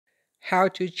how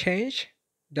to change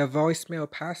the voicemail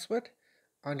password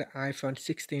on the iPhone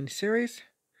 16 series.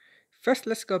 First,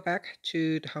 let's go back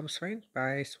to the home screen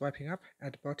by swiping up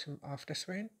at the bottom of the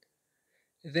screen.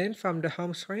 Then from the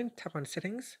home screen, tap on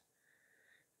Settings.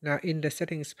 Now in the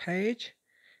Settings page,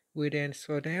 we then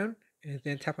scroll down and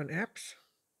then tap on Apps.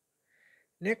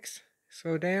 Next,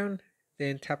 scroll down,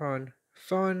 then tap on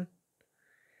Phone.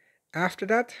 After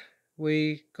that,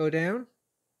 we go down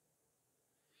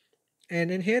and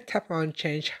in here tap on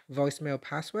Change Voicemail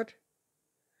Password.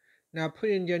 Now put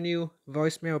in your new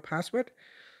voicemail password.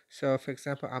 So for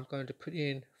example, I'm going to put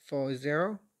in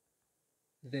 40,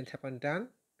 then tap on Done.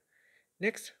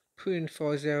 Next, put in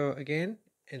 40 again,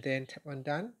 and then tap on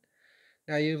Done.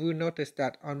 Now you will notice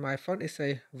that on my phone it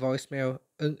says voicemail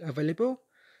unavailable.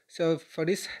 So for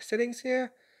these settings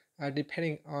here,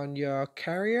 depending on your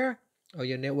carrier or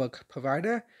your network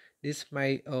provider, this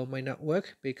may or may not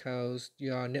work because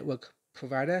your network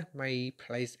provider may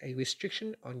place a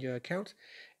restriction on your account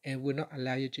and will not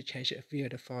allow you to change it via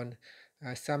the phone.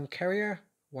 Some carrier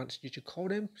wants you to call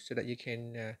them so that you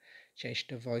can change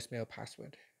the voicemail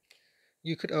password.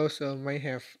 You could also may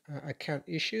have account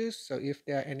issues. So if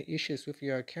there are any issues with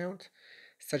your account,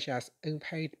 such as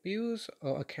unpaid bills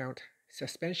or account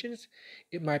suspensions,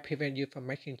 it might prevent you from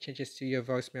making changes to your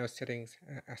voicemail settings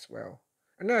as well.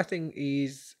 Another thing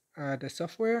is the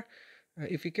software.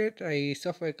 If you get a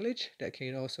software glitch, that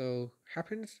can also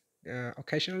happen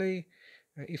occasionally.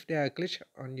 If there are glitch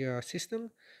on your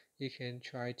system, you can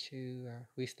try to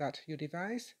restart your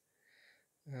device.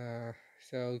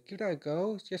 So give that a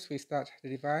go. Just restart the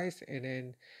device and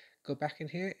then go back in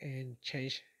here and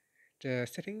change the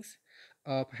settings.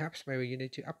 Or perhaps maybe you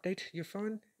need to update your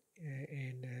phone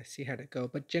and see how that go.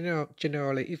 But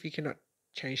generally, if you cannot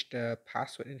change the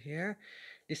password in here,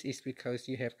 this is because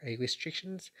you have a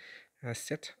restrictions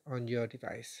set on your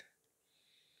device.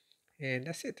 And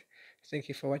that's it. Thank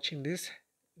you for watching this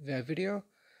video.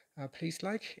 Please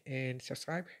like and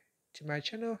subscribe to my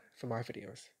channel for more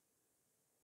videos.